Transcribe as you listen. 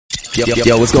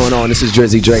Yo, what's going on? This is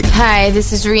Drizzy Drake. Hi,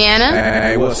 this is Rihanna.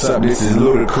 Hey, what's up? This is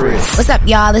Ludacris. What's up,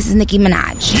 y'all? This is Nicki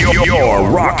Minaj. You're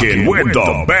rocking with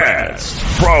the best.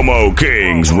 Promo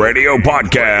Kings Radio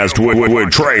Podcast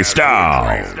with Trey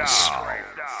Styles.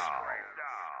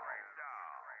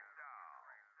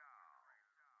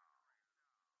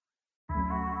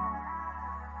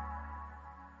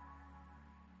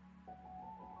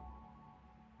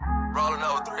 Rolling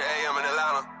over 3 a.m. in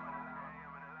Atlanta.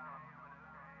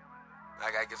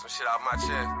 I gotta get some shit off my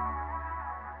chest.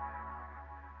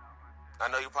 I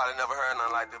know you probably never heard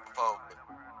nothing like this before.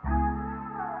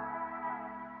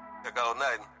 There go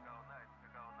nothing.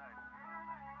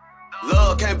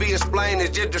 Love can't be explained,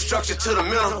 it's just destruction to the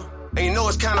mental. And you know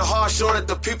it's kinda hard showing it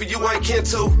to people you ain't kin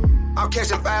to. I'm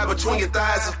catching fire between your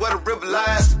thighs, is where the river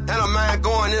lies. And I'm mind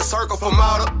going in circle from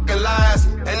all the fucking lies.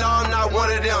 And no, I'm not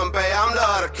one of them, babe, I'm the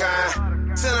other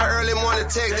kind. Send an early morning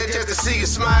text just to see you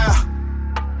smile.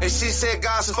 And she said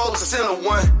God's supposed to send her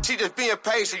one. She just being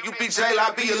patient, you be J,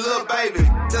 I be a little baby.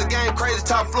 Till the game crazy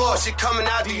top floor, she coming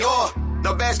out the door.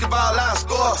 No basketball line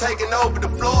score, taking over the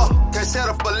floor. Can't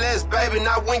settle for less, baby,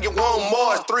 not when you want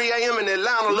more. It's 3 a.m. in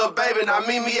Atlanta, little baby, now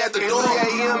meet me at the door.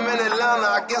 3 a.m. in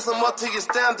Atlanta, I guess I'm up to your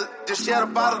standard. Just shared a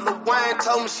bottle of wine,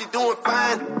 told me she doing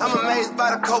fine. I'm amazed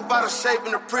by the coke, by the shape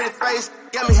and the pretty face.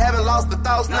 Got me having lost the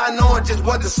thoughts, not knowing just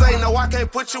what to say. No, I can't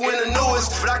put you in the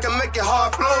newest, but I can make your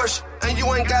heart flourish. And you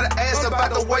ain't gotta ask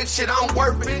about the weight, shit, I'm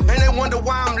worth it. And they wonder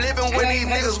why I'm living when these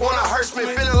niggas wanna hurt me.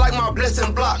 Feeling like my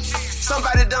blessing blocked.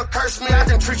 Somebody done cursed me, I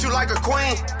can treat you like a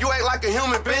queen. You ain't like a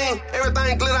human being,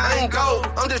 everything glitter ain't gold.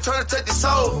 I'm just trying to take your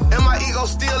soul. And my ego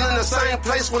still in the same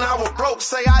place when I was broke.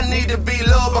 Say I need to be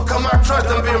loved, because my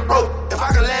trust done been broke. If I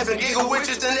can laugh and giggle with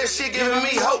you, then that shit giving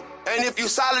me hope. And if you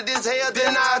solid as hell,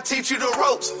 then I'll teach you the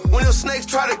ropes. When them snakes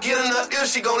try to get in her ear,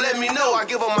 she gon' let me know. I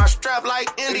give her my strap like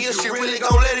India, she really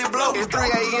gon' let it blow. It's 3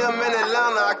 a.m. in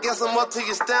Atlanta, I guess I'm up to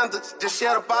your standards. Just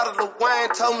shared a bottle of wine,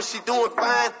 told me she doing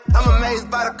fine. I'm amazed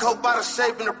by the coke, by the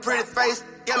shape and the pretty face.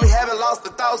 Got me having lost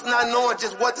the thoughts, not knowing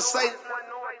just what to say.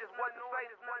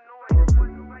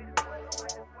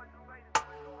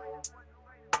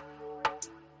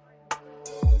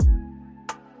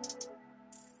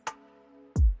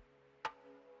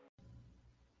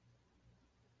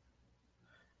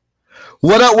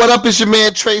 What up, what up? It's your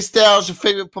man Trey Styles, your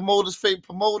favorite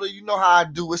promoter. You know how I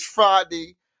do. It's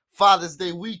Friday, Father's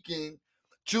Day weekend,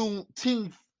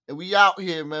 Juneteenth, and we out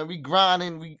here, man. We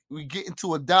grinding, we getting to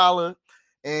 $1,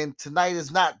 and tonight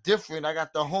is not different. I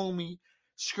got the homie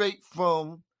straight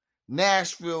from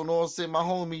Nashville, you know what I'm saying? My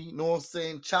homie, you know what I'm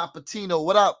saying? Choppa, Tino,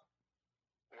 what up?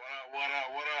 What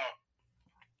up?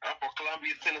 I'm from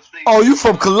Columbia, Tennessee. Oh, you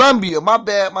from Columbia. My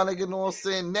bad, my nigga, you know what I'm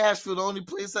saying? Nashville, the only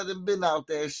place I done been out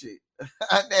there, shit.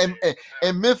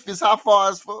 and Memphis, how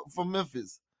far is from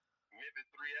Memphis? Memphis,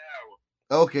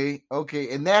 3 hours. Okay.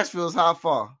 And Nashville is how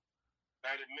far?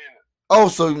 30 minutes. Oh,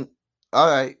 so all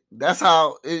right. That's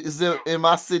how it is in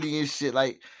my city and shit.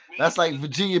 Like that's like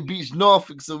Virginia Beach,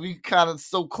 Norfolk. So we kind of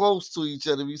so close to each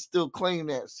other. We still claim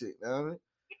that shit. You know what I mean?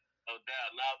 No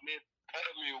doubt. Now,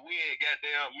 we ain't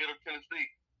goddamn Middle Tennessee.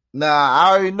 Nah,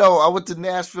 I already know. I went to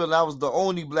Nashville and I was the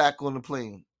only black on the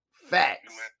plane.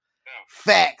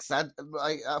 Facts. I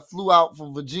flew out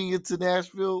from Virginia to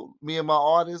Nashville. Me and my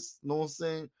artist, you know what I'm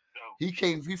saying? He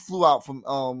flew out from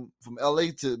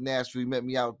LA to Nashville. He met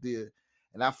me out there.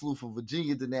 And I flew from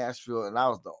Virginia to Nashville, and I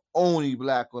was the only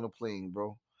black on the plane,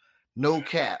 bro. No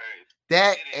cap.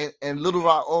 That and Little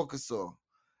Rock, Arkansas.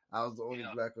 I was the only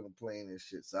black on the plane and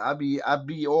shit. So I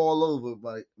be all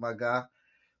over, my guy.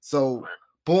 So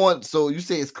you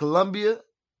say it's Columbia?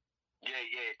 Yeah,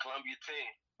 Columbia 10.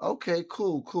 Okay,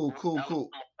 cool.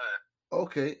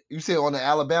 Okay. You say on the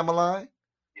Alabama line?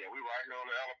 Yeah, we right here on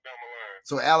the Alabama line.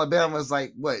 So Alabama is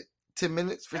like what? 10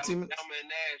 minutes, 15 minutes? Alabama and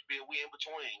Nashville, we in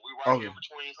between. We right here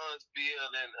between Huntsville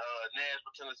and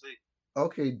Nashville, Tennessee.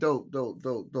 Okay, dope.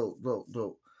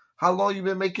 How long you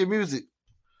been making music?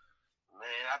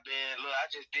 Man, I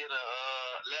just did a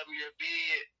 11-year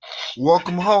bid.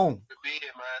 Welcome home.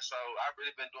 Bid, man. So I've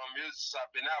really been doing music since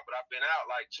I've been out, but I've been out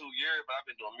like 2 years, but I've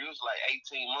been doing music like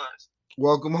 18 months.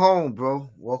 Welcome home, bro.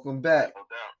 Welcome back. No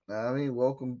doubt. I mean,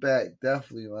 welcome back.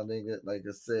 Definitely, my nigga. Like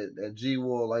I said, that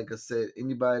G-War, like I said,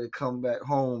 anybody to come back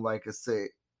home, like I said,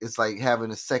 it's like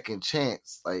having a second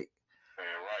chance. Like,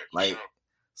 man, right. Like,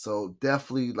 so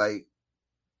definitely, like,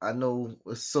 I know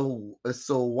it's so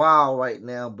wild right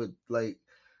now, but like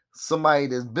somebody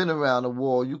that's been around the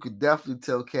world, you could definitely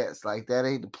tell cats like that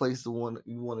ain't the place you want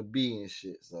to be and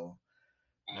shit. So,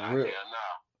 nah.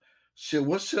 Shit,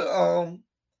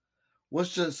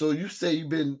 so you say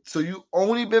you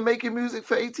only been making music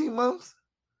for 18 months?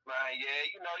 Man, yeah,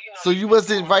 you So you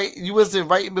wasn't right. You wasn't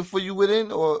writing before you went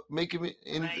in, or making it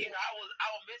in. Man, I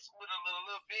was messing with a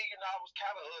little bit. I was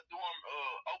kind of doing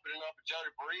opening up a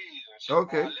Jody Breeze and shit.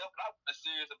 Okay. I was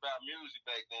serious about music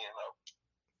back then, though.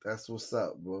 That's what's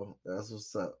up, bro. That's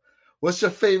what's up. What's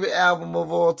your favorite album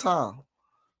of all time?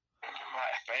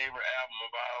 My favorite album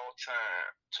of all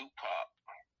time, Tupac.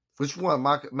 Which one,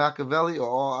 Machiavelli or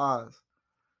All Eyes?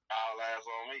 All Eyes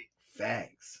on Me.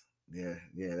 Facts. Yeah,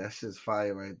 that shit's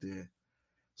fire right there.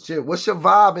 Shit, what's your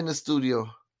vibe in the studio?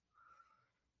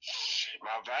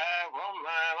 My vibe,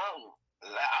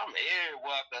 I'm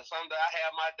everywhere. Cause someday I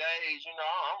have my days.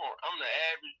 I'm the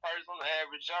average person, the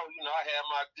average Joe. I have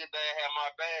my good day, I have my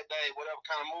bad day. Whatever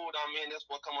kind of mood I'm in, that's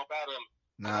what come up out of me.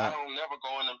 Nah. I don't never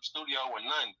go in the studio with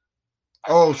nothing.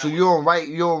 So you don't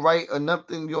write or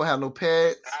nothing? You don't have no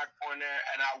pads? I go in there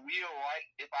and I will write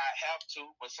if I have to,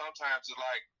 but sometimes it's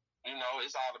like,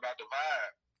 it's all about the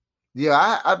vibe.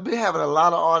 Yeah, I've been having a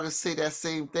lot of artists say that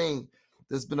same thing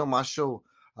that's been on my show.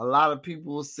 A lot of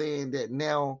people are saying that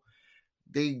now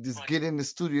they just get in the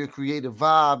studio, create a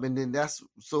vibe, and then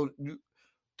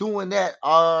doing that,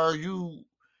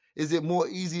 is it more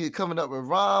easy coming up with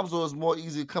rhymes, or is it more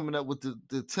easy coming up with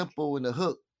the tempo and the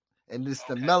hook and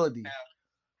the melody?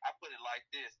 I put it like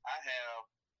this. I have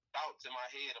thoughts in my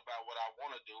head about what I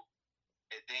want to do,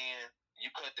 and then you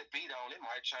cut the beat on, it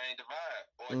might change the vibe.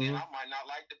 Or then I might not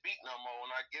like the beat no more when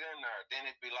I get in there. Then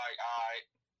it'd be like, all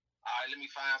right, let me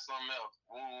find something else.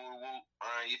 Woo, woo, woo.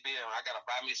 You feel me? I got to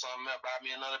buy me something else, buy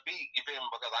me another beat. You feel me?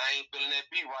 Because I ain't feeling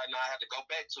that beat right now. I have to go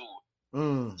back to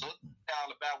it. So it's all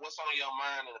about what's on your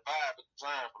mind and the vibe at the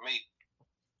time for me.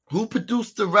 Who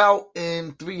produced The Route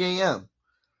in 3 a.m.?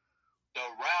 The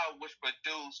Route was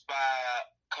produced by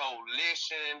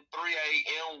Coalition. 3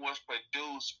 a.m. was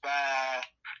produced by,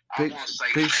 I want to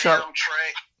say, Track.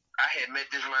 I had met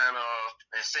this man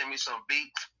and sent me some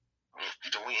beats.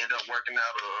 So we ended up working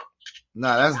out.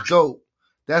 Nah, that's dope.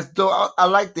 That's dope. I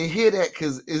like to hear that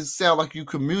because it sounds like you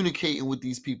communicating with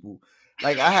these people.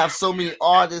 Like I have so many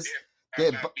artists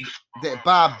that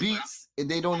buy beats and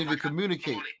they don't even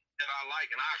communicate. That I like,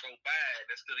 and I go buy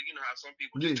it instead of how some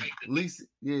people just take the lease it.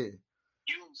 Yeah.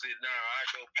 Use it. Now I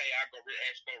go pay. I go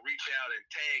reach out and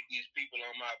tag these people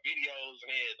on my videos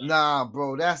and everything. Nah,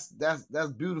 bro,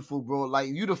 that's beautiful, bro. Like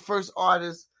you the first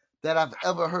artist that I've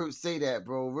ever heard say that,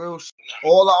 bro.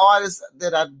 All the artists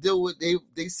that I deal with,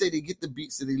 they say they get the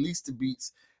beats and they lease the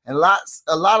beats, and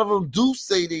a lot of them do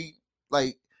say they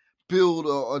like build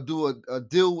or do a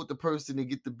deal with the person and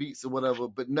get the beats or whatever.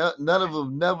 But none of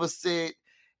them never said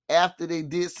after they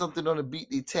did something on the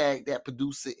beat they tagged that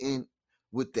producer in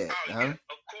with that. Oh, yeah, of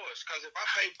course. Because if I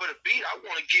pay for the beat, I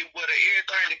want to get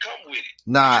everything that come with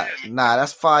it. Nah,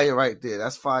 that's fire right there.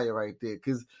 That's fire right there.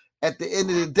 Because at the end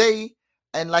of the day,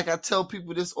 and like I tell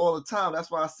people this all the time,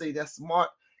 that's why I say that's smart.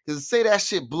 Because say that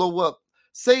shit blow up.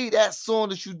 Say that song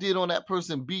that you did on that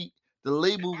person beat, the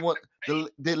label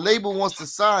wants to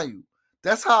sign you.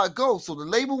 That's how it goes. So the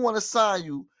label want to sign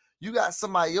you. You got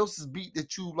somebody else's beat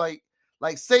that you like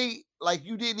say like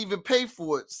you didn't even pay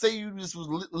for it. Say you just was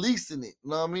leasing it. You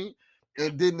know what I mean?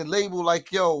 And then the label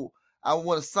like, yo, I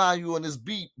want to sign you on this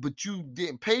beat, but you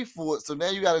didn't pay for it. So now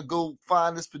you got to go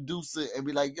find this producer and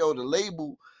be like, yo, the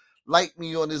label like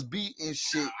me on this beat and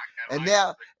shit. And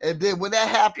then when that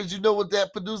happens, you know what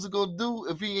that producer gonna do?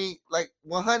 If he ain't like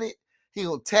 100, he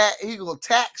gonna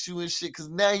tax you and shit because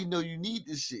now he know you need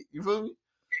this shit. You feel me?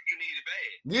 You need it bad.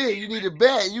 Yeah, you need it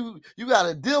bad. You got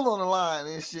a deal on the line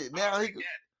and shit. Now I already got it.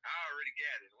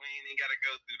 We ain't even gotta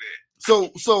go through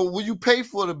that. So when you pay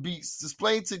for the beats,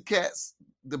 explain to cats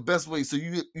the best way. So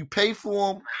you pay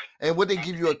for them, and what they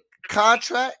give you a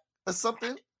contract or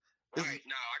something? Right.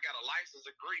 No, I got a license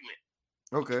agreement.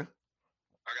 Okay.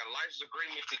 I got a license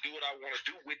agreement to do what I want to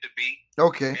do with the beat.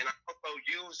 Okay. And I also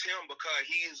use him because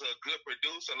he's a good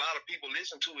producer. A lot of people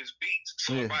listen to his beats.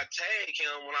 So if I tag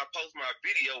him when I post my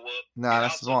video up,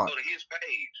 that's smart. Go to his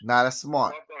page. That's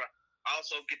smart. So I'm gonna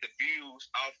also get the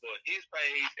views off of his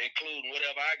page, including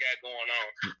whatever I got going on.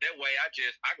 That way I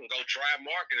can go try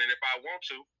marketing if I want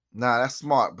to. That's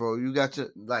smart, bro. You got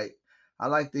your like. I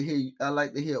like to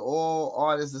hear all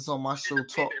artists that's on my show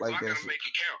talk like that. I gotta make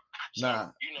it count. So,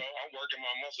 I'm working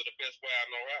my muscle the best way I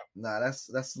know how.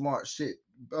 That's smart shit.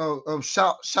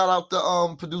 Shout out the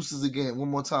producers again one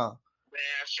more time.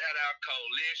 Man, shout out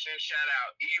Coalition, shout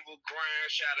out Evil Grind,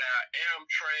 shout out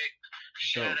Amtrak,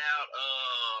 shout out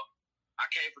I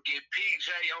can't forget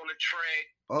PJ on the track.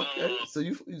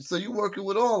 Okay, so you working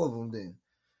with all of them then?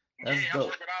 That's dope. I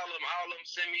work with all of them. All of them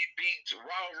send me beats,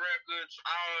 Raw Records,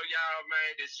 all y'all,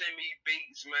 man, that send me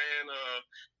beats, man.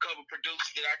 Couple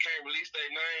producers that I can't release their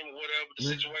name or whatever the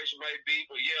situation may be.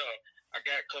 But yeah, I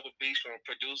got a couple beats from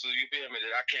producers, you feel me,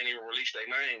 that I can't even release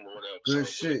their name or whatever.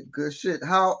 Good shit.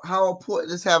 How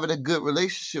important is having a good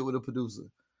relationship with a producer?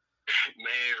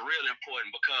 Man, it's real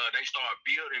important because they start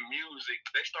building music.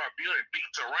 They start building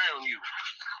beats around you.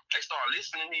 They start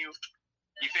listening to you.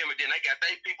 You feel me? Then they got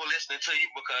their people listening to you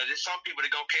because there's some people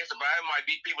that gonna catch the vibe. It might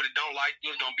be people that don't like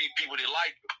you. It's gonna be people that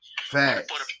like you.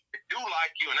 Facts. For the people that do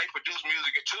like you and they produce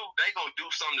music too, they gonna do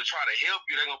something to try to help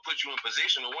you. They gonna put you in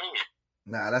position to win.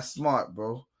 Nah, that's smart,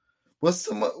 bro. What's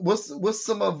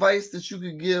some advice that you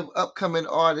could give upcoming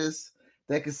artists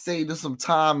that could save them some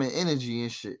time and energy and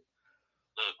shit?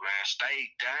 Look, man, stay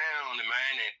down,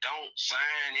 man, and don't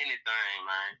sign anything,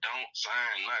 man. Don't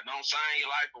sign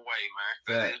your life away, man.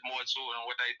 Because there's more to it than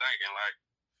what they thinking. Like,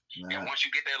 and once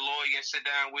you get that lawyer and sit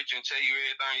down with you and tell you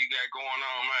everything you got going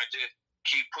on, man, just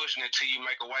keep pushing until you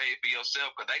make a way for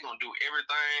yourself. Because they gonna do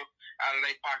everything out of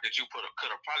their pocket you could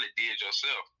have probably did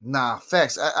yourself. Nah,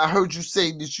 facts. I heard you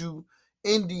say that you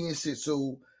indie and shit.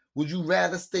 So would you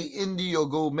rather stay indie or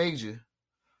go major?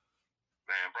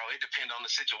 Man, bro, it depends on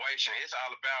the situation. It's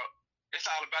all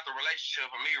about the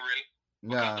relationship for me, really.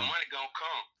 Because the money gonna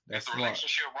come. If the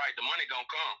relationship right, the money gonna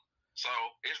come. So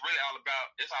it's really all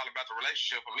about the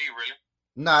relationship for me, really.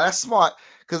 Nah, that's smart.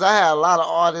 Cause I had a lot of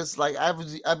artists, like I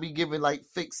be giving like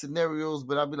fake scenarios,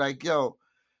 but I'd be like, yo,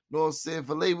 you know what I'm saying?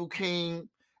 For Label King,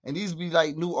 and these be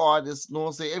like new artists, you know what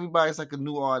I'm saying? Everybody's like a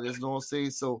new artist, you know what I'm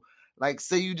saying? So like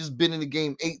say you just been in the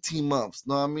game 18 months,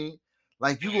 you know what I mean?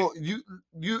 Like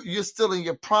you're still in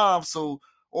your prime, so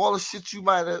all the shit you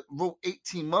might have wrote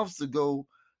 18 months ago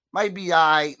might be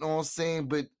alright, you know what I'm saying?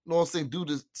 But you know what I'm saying, do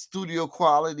the studio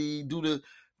quality,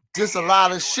 just a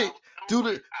lot of shit. I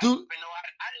didn't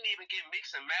even get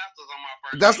mix and masters on my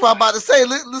first. That's what I'm about to say.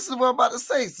 Listen to what I'm about to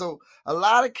say. So a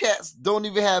lot of cats don't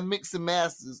even have mix and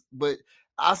masters. But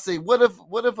I say, what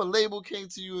if a label came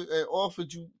to you and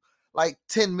offered you like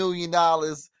 $10 million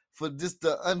for just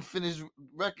the unfinished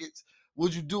records?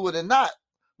 Would you do it or not?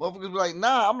 Motherfuckers be like,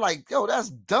 nah. I'm like, yo, that's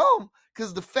dumb.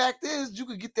 Because the fact is, you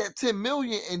could get that $10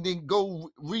 million and then go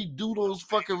redo those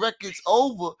fucking records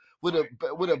over with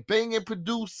a banging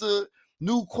producer,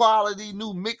 new quality,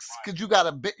 new mix. Because you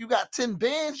got 10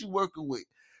 bands you working with.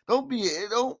 Don't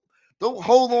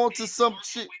hold on to some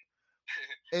shit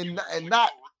and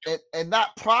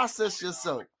not process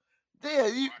yourself. Yeah,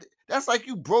 that's like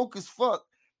you broke as fuck.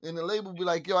 And the label be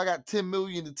like, yo, I got 10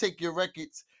 million to take your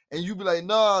records. And you be like,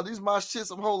 nah, these my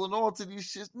shits. I'm holding on to these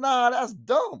shits. Nah, that's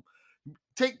dumb.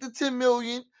 Take the 10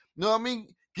 million. You know what I mean?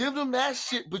 Give them that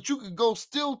shit, but you could go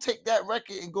still take that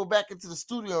record and go back into the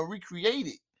studio and recreate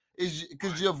it.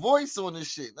 Because your voice on this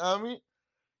shit. You know what I mean?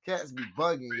 Cats be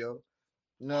bugging, yo.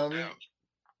 You know what I mean?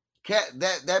 Cat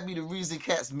that be the reason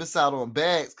cats miss out on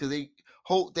bags, because they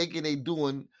thinking they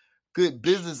doing good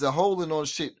business and holding on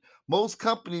shit. Most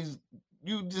companies,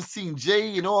 you just seen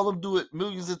Jay and all them do it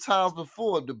millions of times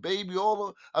before. The Baby,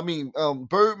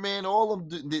 Birdman, all of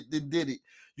them did it.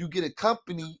 You get a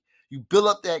company, you build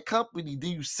up that company,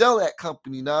 then you sell that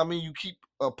company. You know what I mean? You keep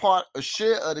a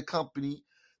share of the company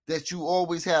that you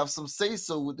always have some say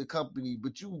so with the company.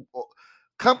 But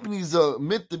companies are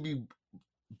meant to be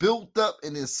built up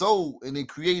and then sold and then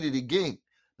created again.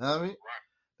 You know what I mean?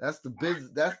 That's the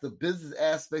business. That's the business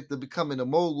aspect of becoming a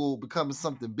mogul, becoming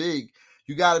something big.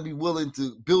 You got to be willing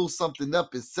to build something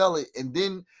up and sell it, and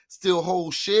then still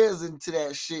hold shares into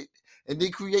that shit, and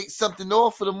then create something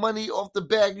off of the money off the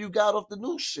bag you got off the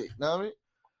new shit. You know what I mean?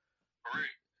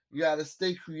 You got to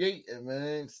stay creating,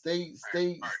 man. Stay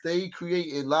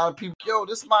creating. A lot of people, yo,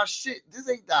 this is my shit. This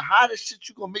ain't the hottest shit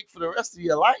you gonna make for the rest of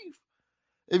your life.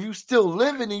 If you still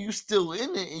living and you still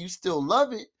in it and you still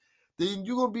love it, then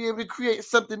you're going to be able to create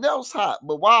something else hot.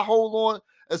 But why hold on?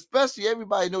 Especially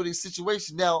everybody know their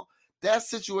situation. Now, that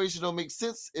situation don't make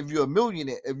sense if you're a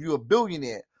millionaire, if you're a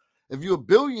billionaire. If you're a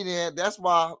billionaire, that's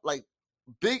why, like,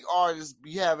 big artists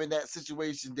be having that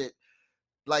situation that,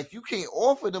 like, you can't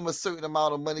offer them a certain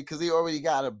amount of money because they already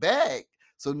got a bag.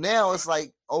 So now it's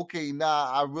like, okay,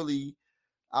 I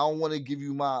don't want to give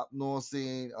you my, you know what I'm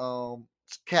saying,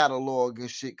 catalog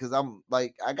and shit, because I'm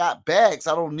like, I got bags.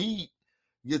 I don't need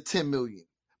your 10 million.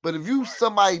 But if you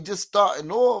somebody just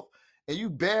starting off and you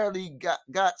barely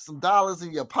got some dollars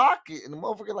in your pocket and the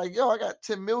motherfucker like, yo, I got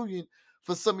 10 million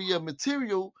for some of your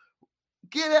material,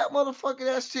 get that motherfucker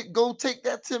that shit. Go take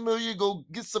that 10 million, go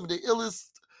get some of the illest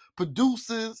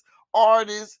producers,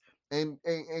 artists, and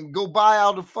go buy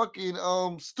out a fucking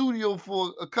studio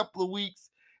for a couple of weeks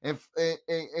and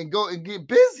go and get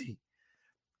busy.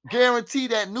 Guarantee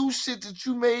that new shit that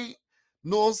you made,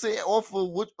 know what I'm saying, off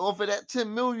of that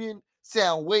 10 million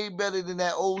sound way better than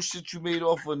that old shit you made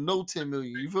off of no 10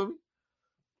 million. You feel me?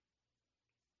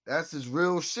 That's just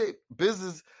real shit.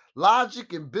 Business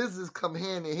logic and business come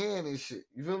hand in hand and shit.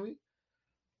 You feel me?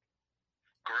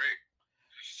 Correct.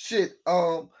 Shit.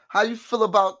 How you feel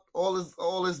about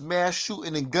all this mass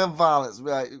shooting and gun violence?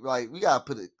 Like we gotta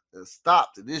put a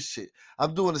stop to this shit.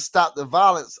 I'm doing a Stop the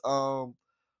Violence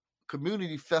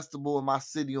community festival in my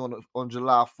city on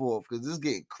July 4th because it's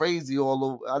getting crazy all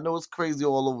over. I know it's crazy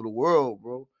all over the world,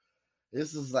 bro.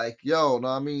 This is like, yo, know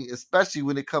what I mean? Especially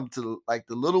when it comes to like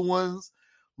the little ones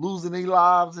losing their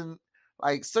lives and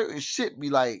like certain shit be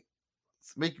like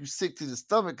make you sick to the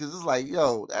stomach because it's like,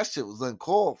 yo, that shit was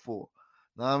uncalled for.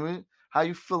 Know what I mean? How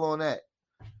you feel on that?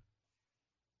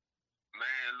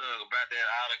 Man, look, about that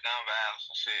all the gun violence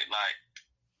and shit, like,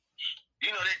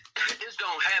 you know, it's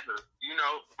gonna happen, you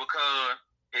know, because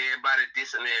everybody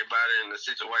dissing everybody in the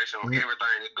situation,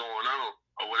 everything that's going on,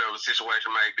 or whatever the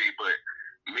situation may be. But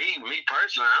me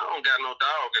personally, I don't got no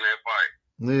dog in that fight.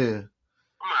 Yeah.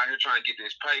 I'm out here trying to get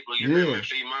this paper, you know, and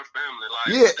feed my family.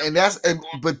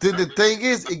 Like, but then the thing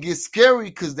is, it gets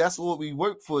scary because that's what we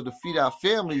work for, to feed our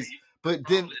families. But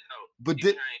then hands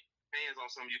on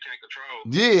something you can't control.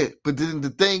 Yeah, but then the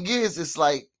thing is, it's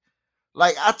like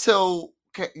I tell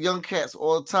young cats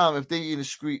all the time, if they in the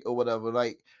street or whatever,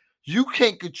 like, you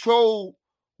can't control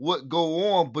what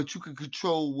go on, but you can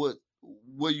control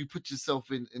where you put yourself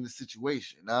in the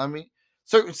situation. You know what I mean?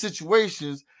 Certain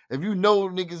situations, if you know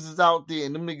niggas is out there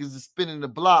and them niggas is spinning the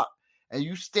block and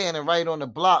you standing right on the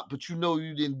block, but you know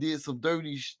you did some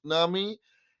dirty shit, you know what I mean?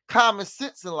 Common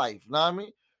sense in life, you know what I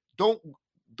mean?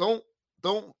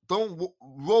 Don't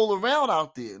roll around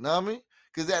out there, you know what I mean?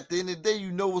 Because at the end of the day,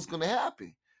 you know what's going to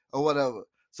happen or whatever.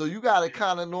 So you got to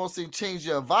kind of know, change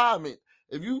your environment.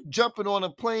 If you jumping on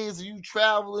the planes and you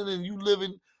traveling and you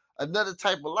living another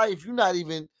type of life, you're not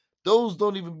even, those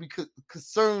don't even be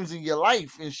concerns in your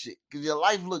life and shit. Because your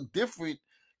life look different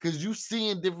because you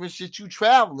seeing different shit, you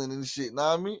traveling and shit, know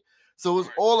what I mean? So it's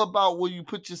all about where you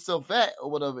put yourself at or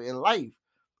whatever in life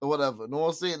or whatever. Know what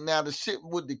I'm saying? Now the shit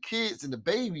with the kids and the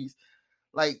babies,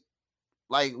 like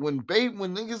when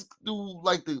niggas do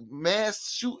like the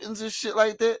mass shootings and shit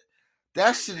like that,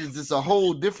 that shit is just a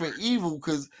whole different evil.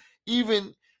 Because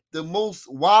even the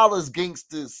most wildest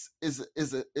gangsters is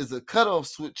a cutoff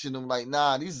switch in them. Like,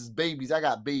 nah, these is babies. I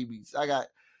got babies. I got,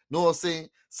 know what I'm saying?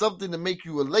 Something to make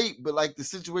you relate. But like the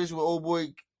situation where old boy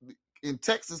in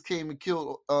Texas came and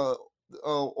killed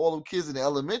all them kids in the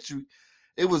elementary,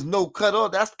 it was no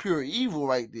cutoff. That's pure evil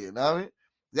right there. Know what I mean?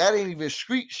 That ain't even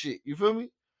street shit. You feel me?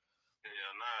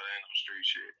 Street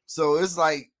shit. So it's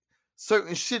like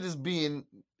certain shit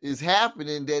is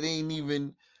happening that ain't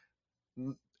even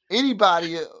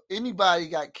anybody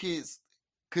got kids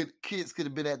could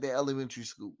have been at their elementary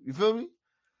school. You feel me?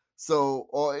 So,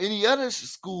 or any other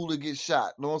school to get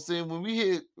shot. You know what I'm saying? When we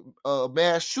hear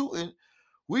mass shooting,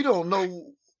 we don't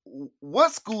know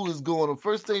what school is going on.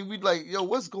 First thing we like, yo,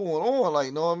 what's going on?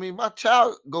 Like, know what I mean? My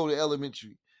child go to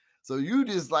elementary. So you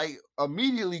just like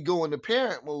immediately go into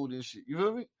parent mode and shit. You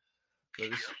feel me? So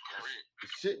this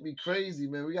shit be crazy,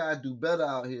 man. We gotta do better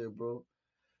out here, bro.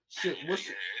 Shit, it's really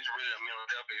a mental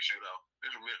health issue, though.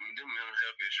 It's a mental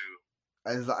health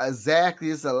issue. Exactly,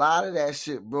 it's a lot of that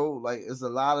shit, bro. Like, it's a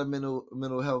lot of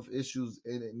mental health issues,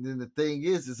 and then the thing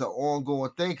is, it's an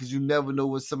ongoing thing because you never know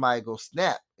when somebody gonna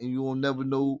snap, and you will never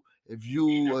know if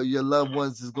you or your loved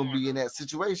ones is gonna be in that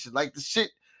situation. Like the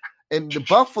shit, and the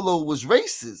Buffalo was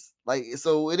racist, like,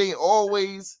 so it ain't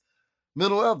always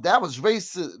mental health. That was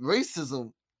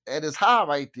racism at its high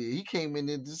right there. He came in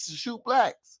there just to shoot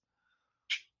blacks.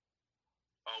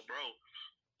 Oh, bro.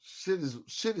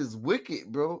 Shit is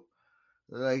wicked, bro.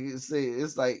 Like it's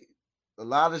like a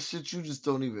lot of shit you just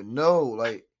don't even know.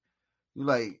 Like you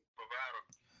like,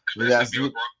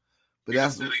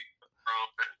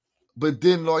 but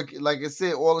then like I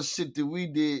said, all the shit that we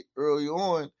did early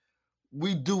on,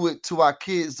 we do it to our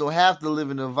kids. Don't have to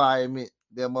live in an environment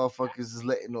that motherfuckers is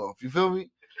letting off. You feel me?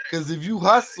 Because if you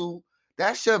hustle,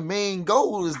 that's your main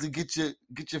goal, is to get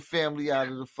your family out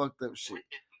of the fucked up shit.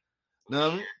 Know what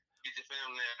I mean? Get your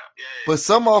family out. Yeah. But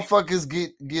some motherfuckers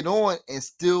get on and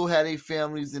still have their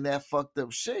families in that fucked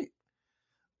up shape.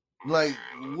 Like,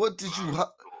 what did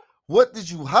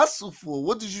you hustle for?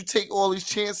 What did you take all these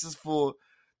chances for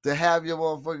to have your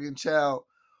motherfucking child,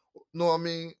 know what I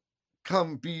mean,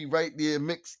 come be right there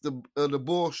mixed the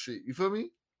bullshit? You feel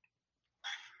me?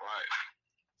 Right.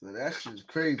 So that shit's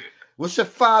crazy. What's your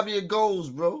 5-year goals,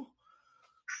 bro?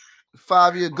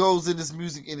 5-year goals in this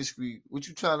music industry. What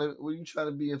you trying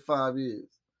to be in 5 years?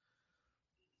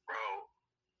 Bro,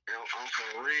 I'm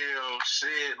some real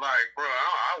shit. Like, bro,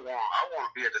 I want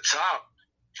to be at the top.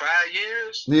 5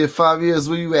 years? Yeah, 5 years.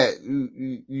 Where you at?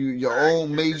 You your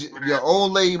own major, your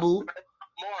own label.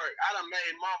 More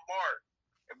made my mark.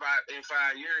 About in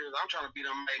 5 years, I'm trying to be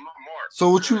done made my mark.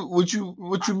 So what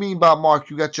you mean by mark?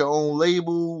 You got your own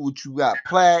label? What you got?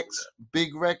 Plaques,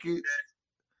 big records?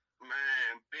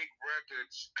 Man, big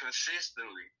records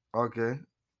consistently. Okay.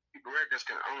 Big records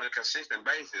on a consistent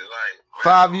basis. Like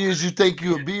 5 years, you think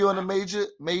you'll be on a major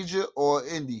or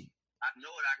indie? I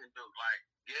know what I can do. Like,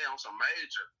 yeah, on some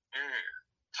major. Yeah.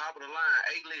 Top of the line,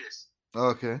 A-list.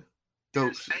 Okay.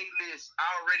 Dope. A-list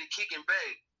already kicking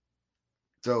back.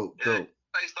 Dope.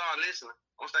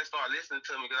 Once they start listening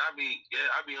to me, because I be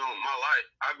on my life.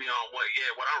 I be on what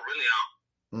I'm really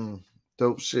on.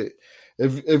 Dope shit.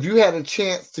 If you had a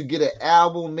chance to get an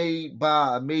album made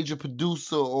by a major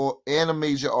producer and a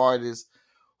major artist,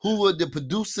 who would the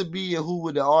producer be and who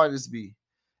would the artist be?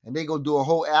 And they gonna do a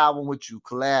whole album with you,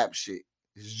 collab shit.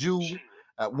 It's you,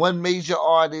 one major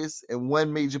artist and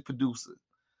one major producer.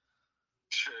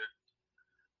 Shit.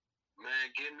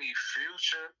 Man, give me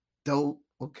Future. Dope.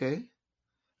 Okay.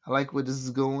 I like where this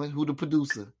is going. Who the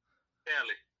producer?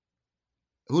 Khaled.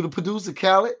 Who the producer?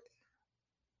 Khaled?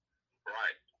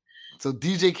 Right. So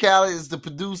DJ Khaled is the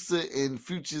producer and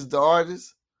Future's the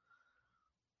artist?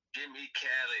 Give me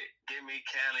Khaled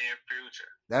and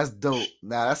Future. That's dope.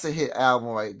 Nah, that's a hit album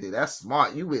right there. That's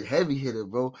smart. You with heavy hitter,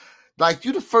 bro. Like,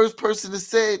 you the first person that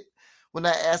said when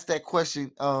I asked that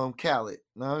question, Khaled.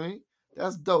 Know what I mean?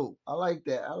 That's dope. I like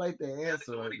that. I like that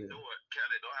answer right there. Khaled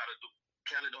know how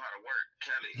to work.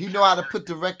 He know how to put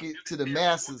the record to the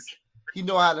masses. He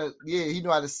know how to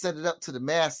set it up to the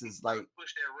masses. Like,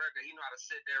 push that record. He know how to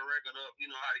set that record up. He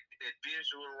know how to get that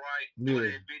visual right.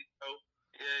 Yeah.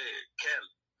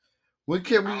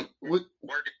 Khaled.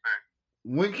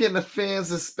 When can the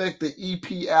fans expect the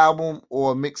EP album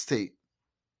or mixtape?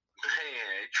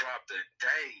 Man, it dropped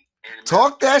today.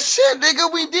 Talk that shit,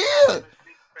 nigga. We did.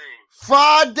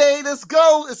 Friday, let's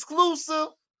go. Exclusive.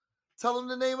 Tell them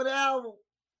the name of the album.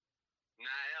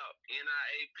 Now,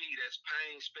 NIAP, that's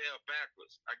pain spelled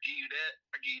backwards. I give you that.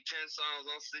 I give you 10 songs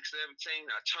on 617.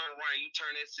 I turn around, you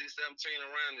turn that 617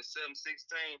 around to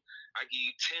 716. I give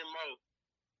you 10 more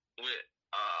with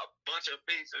a bunch of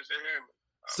features in here.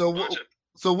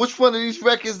 So which one of these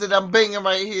records that I'm banging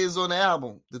right here is on the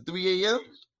album? The 3 a.m.?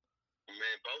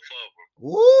 Man, both of them.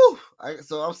 Woo!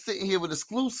 So I'm sitting here with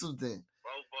exclusive then.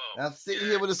 Both of them. I'm sitting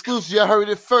here with exclusive. You heard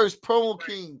it first. Promo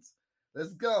Kings.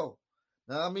 Let's go.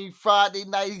 Now, I mean, Friday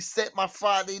night, he set my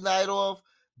Friday night off.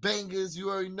 Bangers. You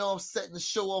already know I'm setting the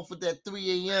show off with that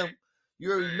 3 a.m.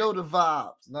 You already know the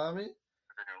vibes. Know what I mean?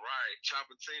 Right.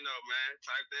 Choppa Tino, man.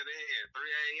 Type that in. 3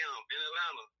 a.m. in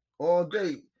Atlanta. All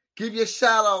day. Give your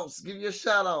shout outs. Man, much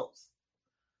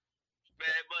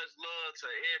love to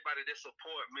everybody that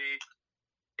support me.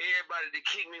 Everybody that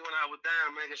kicked me when I was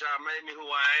down, man, because y'all made me who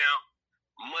I am.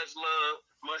 Much love,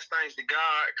 much thanks to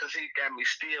God, because he got me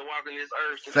still walking this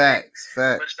earth. Facts.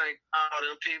 Much thanks to all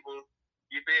them people,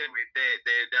 you feel me,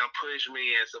 that pushed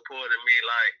me and supported me,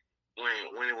 like,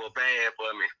 when it was bad for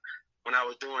me. When I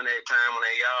was doing that time on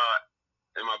that yard,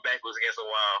 and my back was against the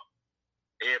wall,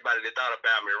 everybody that thought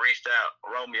about me reached out,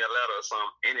 wrote me a letter or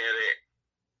something, any of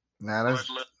that. Much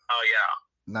love to all y'all.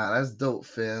 Nah, that's dope,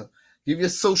 fam. Give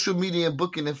your social media and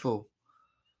booking info.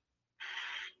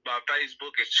 My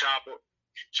Facebook is Choppa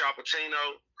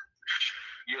Tino.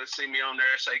 You'll see me on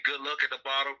there. Say good luck at the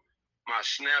bottom. My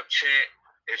Snapchat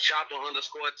is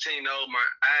Choppa_Tino. My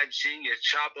IG is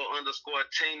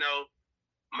Choppa_Tino.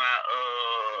 My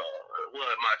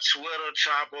Twitter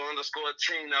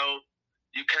Choppa_Tino.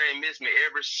 You can't miss me.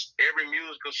 Every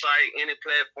musical site, any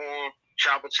platform,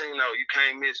 Choppa Tino. You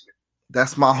can't miss me.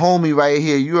 That's my homie right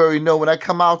here. You already know when I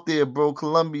come out there, bro.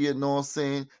 Columbia, know what I'm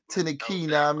saying? Tennessee,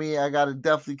 know what I mean? I gotta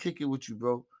definitely kick it with you,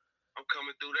 bro. I'm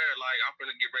coming through there. Like, I'm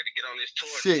finna get ready to get on this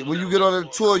tour. Shit, when you get on the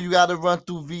tour, you gotta run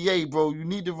through VA, bro. You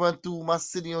need to run through my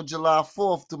city on July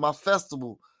 4th to my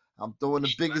festival. I'm throwing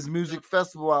the biggest music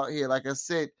festival out here. Like I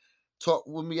said, talk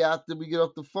with me after we get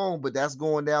off the phone, but that's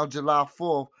going down July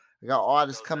 4th. I got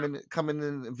artists coming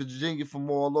in Virginia from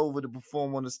all over to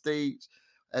perform on the stage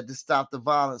at the Stop the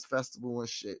Violence Festival and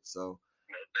shit. So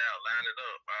no doubt, line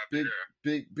it up.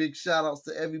 Big shout outs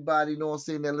to everybody, you know what I'm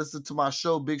saying, that listen to my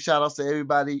show. Big shout outs to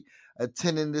everybody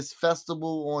attending this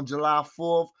festival on July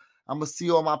 4th. I'm gonna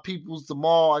see all my peoples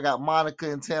tomorrow. I got Monica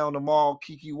in town tomorrow,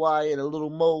 Kiki Wyatt, a Little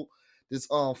Mo. This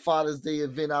Father's Day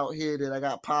event out here that I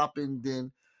got popping.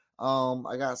 Then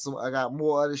I got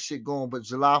more other shit going, but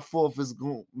July 4th is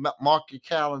going to mark your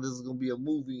calendars. It's gonna be a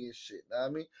movie and shit. Know what I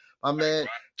mean? My man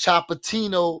Choppa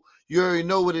Tino, you already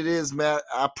know what it is, man.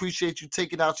 I appreciate you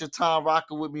taking out your time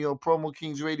rocking with me on Promo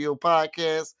Kings Radio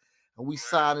Podcast, and we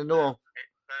signing off.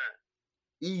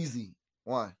 Easy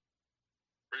one.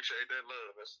 Appreciate that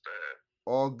love. That's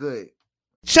all good.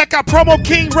 Check out Promo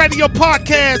King Radio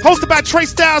Podcast, hosted by Trey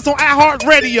Styles on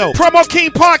iHeartRadio. Promo King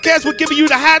Podcast will give you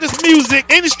the hottest music,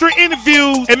 industry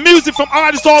interviews, and music from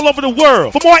artists all over the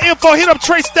world. For more info, hit up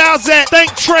Trey Styles at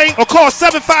Thank Trey or call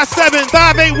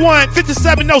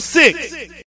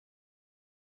 757-581-5706.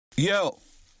 Yo,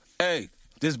 hey,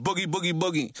 this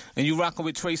Boogie, and you rocking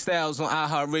with Trey Styles on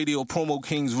iHeartRadio, Promo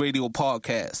Kings Radio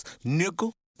Podcast.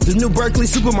 Nickel. The new Berkeley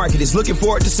Supermarket is looking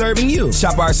forward to serving you.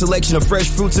 Shop our selection of fresh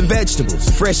fruits and vegetables,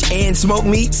 fresh and smoked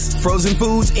meats, frozen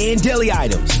foods, and deli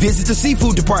items. Visit the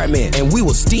seafood department, and we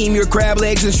will steam your crab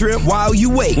legs and shrimp while you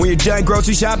wait. When you're done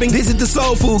grocery shopping, visit the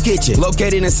Soul Food Kitchen,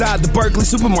 located inside the Berkeley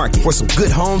Supermarket, for some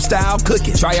good home-style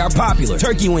cooking. Try our popular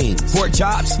turkey wings, pork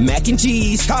chops, mac and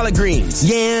cheese, collard greens,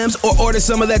 yams, or order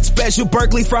some of that special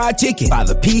Berkeley fried chicken by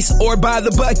the piece or by the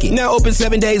bucket. Now open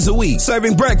 7 days a week,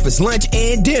 serving breakfast, lunch,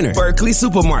 and dinner. Berkeley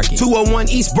Supermarket. 201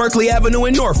 East Berkeley Avenue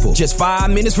in Norfolk. Just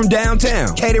 5 minutes from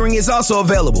downtown. Catering is also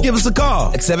available. Give us a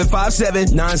call at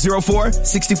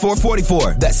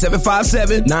 757-904-6444. That's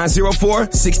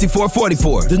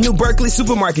 757-904-6444. The new Berkeley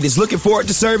Supermarket is looking forward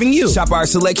to serving you. Shop our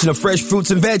selection of fresh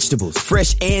fruits and vegetables,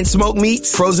 fresh and smoked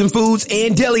meats, frozen foods,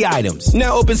 and deli items.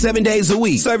 Now open 7 days a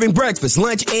week, serving breakfast,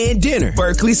 lunch, and dinner.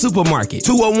 Berkeley Supermarket,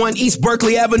 201 East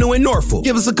Berkeley Avenue in Norfolk.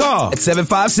 Give us a call at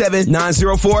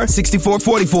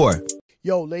 757-904-6444.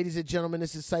 Yo, ladies and gentlemen,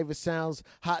 this is Cypher Sounds,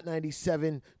 Hot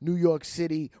 97, New York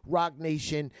City, Rock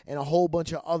Nation, and a whole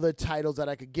bunch of other titles that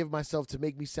I could give myself to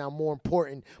make me sound more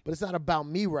important. But it's not about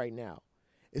me right now.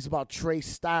 It's about Trey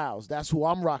Styles. That's who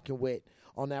I'm rocking with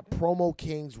on that Promo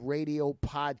Kings Radio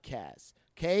Podcast.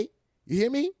 Okay? You hear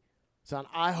me? It's on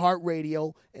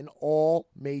iHeartRadio and all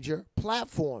major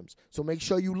platforms. So make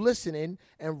sure you listening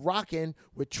and rocking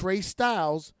with Trey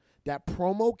Styles, that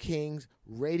Promo Kings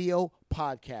Radio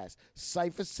Podcast.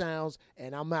 Cypher Sounds,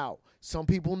 and I'm out. Some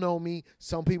people know me.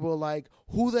 Some people are like,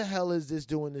 who the hell is this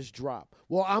doing this drop?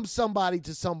 Well, I'm somebody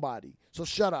to somebody, so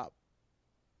shut up.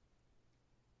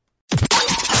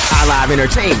 iLive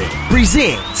Entertainment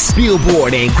presents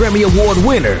Billboard and Grammy Award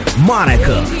winner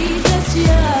Monica.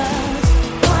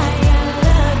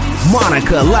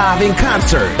 Monica live in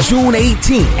concert June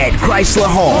 18th at Chrysler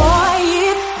Hall.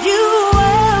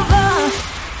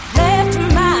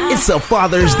 It's a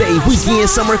Father's Day weekend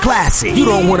summer classic you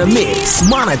don't want to miss.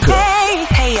 Monica.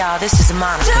 Hey y'all, this is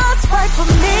Monica. Just pray for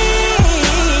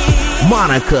me.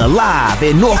 Monica live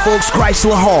in Norfolk's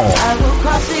Chrysler Hall. I will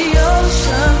cross the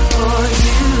ocean for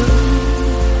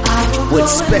you. With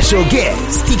special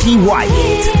guest Kiki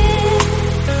Wyatt.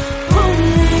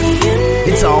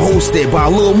 It's all hosted by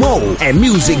Lil Mo and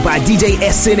music by DJ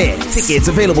SNS. Tickets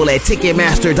available at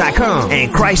Ticketmaster.com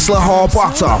and Chrysler Hall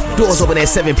box office. Doors open at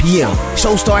 7 p.m.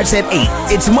 Show starts at 8.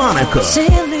 It's Monica.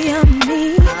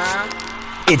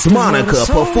 It's Monica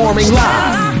performing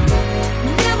live.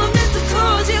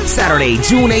 Saturday,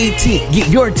 June 18th. Get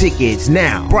your tickets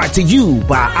now. Brought to you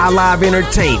by iLive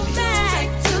Entertainment.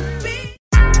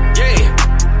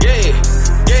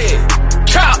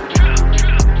 Chop!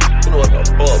 You know what the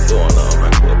fuck going on, man?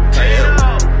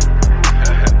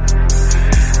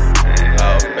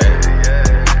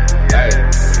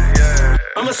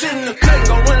 I'ma sit in the cut and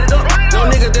gon' run it up. No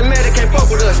nigga that mad, they can't fuck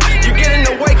with us. You get in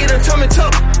the way, get in tummy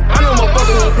tuck. I know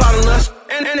motherfuckers won't plot on us.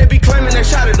 And they be claiming they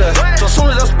shot at us. So as soon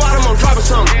as I spot them, I'm dropping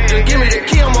something. Just give me the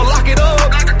key, I'ma lock it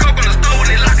up. Like a coke in the store when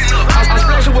they locking up. I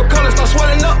splash it with color, start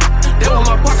swelling up. Then when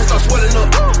my pockets start swelling up.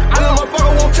 I know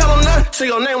motherfucker won't tell them nothing. See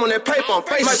your name on that paper, I'm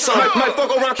facing something. Might fuck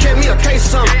around, carry me a case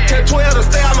something. Tell 12 to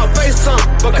stay out my face something.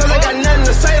 Because I got nothing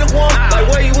to say to one. Like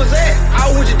where you was at, I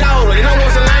was with your dollar. You know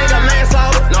what's the name, got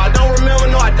manslaughter. No, I don't remember,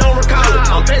 no, I don't recall it.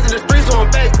 I'm pacing the streets, so I'm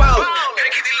back ballin'.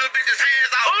 Gotta get these little bitches'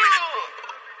 hands out.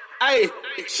 Hey,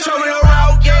 show me the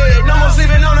route, yeah. No more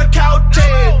sleeping on the couch,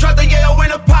 yeah. Drop the yellow in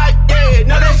the pot, yeah.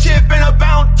 Know that shit finna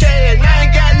bounce, yeah. And I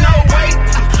ain't got no weight.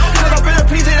 Cause I'm finna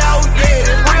piece it out, yeah.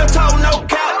 This real talk, no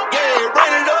cap, yeah. Ran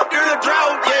it up during the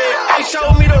drought, yeah. Hey, show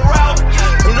me the route.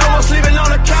 No more sleeping on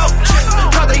the couch.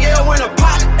 Drop the yellow in the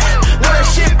pot. Know that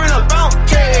shit finna bounce,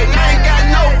 yeah. And I ain't got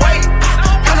no weight.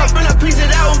 Cause I'm finna piece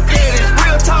it out, yeah. This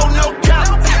real talk, no cap.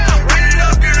 Ran it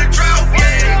up during the drought,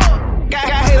 yeah. Got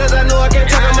haters, I know I can't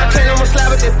talk on my chain, I'ma slap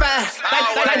with it fast.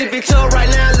 Like this bitch up right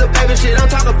now, little baby shit, I'm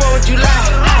talking 4th of July.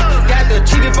 Got the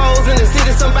cheapy foes in the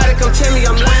city, somebody come tell me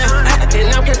I'm lying. And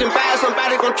I'm catching fire,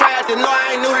 somebody gon' try it, to know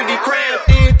I ain't new to these crimes.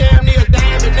 These damn niggas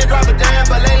damn, and they drop a dime,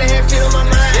 but lately had shit on my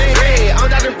mind. Yeah,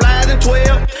 I'm dodging flies in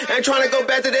 12, ain't tryna go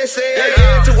back to that cell.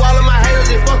 Yeah, to all of my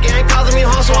haters, they fucking ain't causing me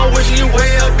harm, so I'm wishing you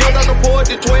well. Built up the 4th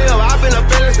to 12, I've been a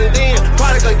feeling since then.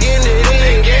 Product again, it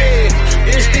in,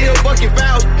 yeah. It's still bucket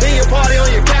vouch, then you party on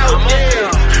your couch,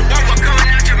 yeah.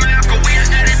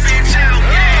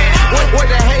 What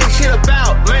the hate shit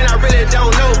about?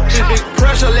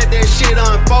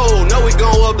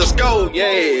 scope,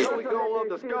 yeah. Show me the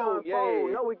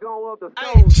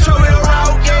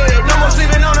route, yeah. No more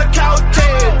sleeping on the couch,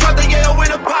 yeah. Drop the yellow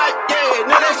in the pot, yeah.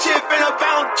 Now that shit finna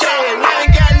bounce, yeah. I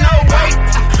ain't got no weight.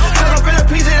 Cause I'm finna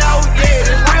piece it out, yeah.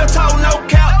 This real talk, no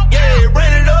cap, yeah.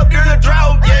 Ran it up during the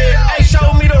drought, yeah. Hey, show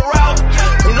me the route.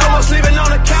 No more sleeping on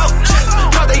the couch.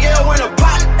 Drop the yellow in the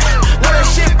pot. Now that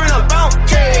shit finna bounce,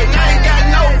 yeah. I ain't got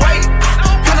no weight.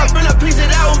 Cause I'm finna piece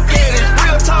it out, yeah. This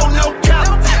real talk, no cap.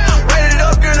 Ran it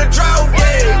up during the drought,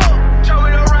 yeah. Show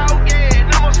me the route, yeah.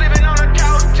 No more sleeping on the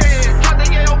couch, yeah. Drop the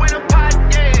yellow in the pot,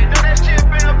 yeah. Know that shit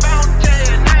finna bounce,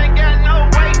 yeah. I ain't got no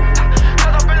weight.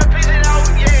 Cause I'm finna piece it out,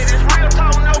 yeah. This real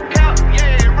talk, no cap,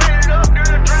 yeah. Ran it up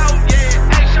during the drought,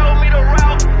 yeah. Hey, show me the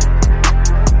route.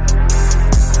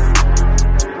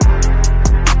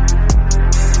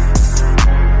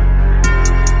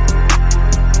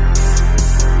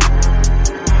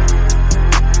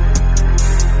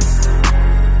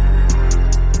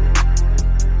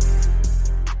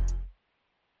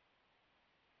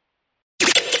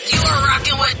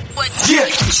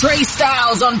 Trey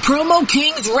Styles on Promo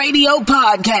Kings Radio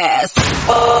Podcast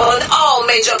on all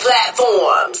major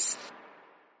platforms.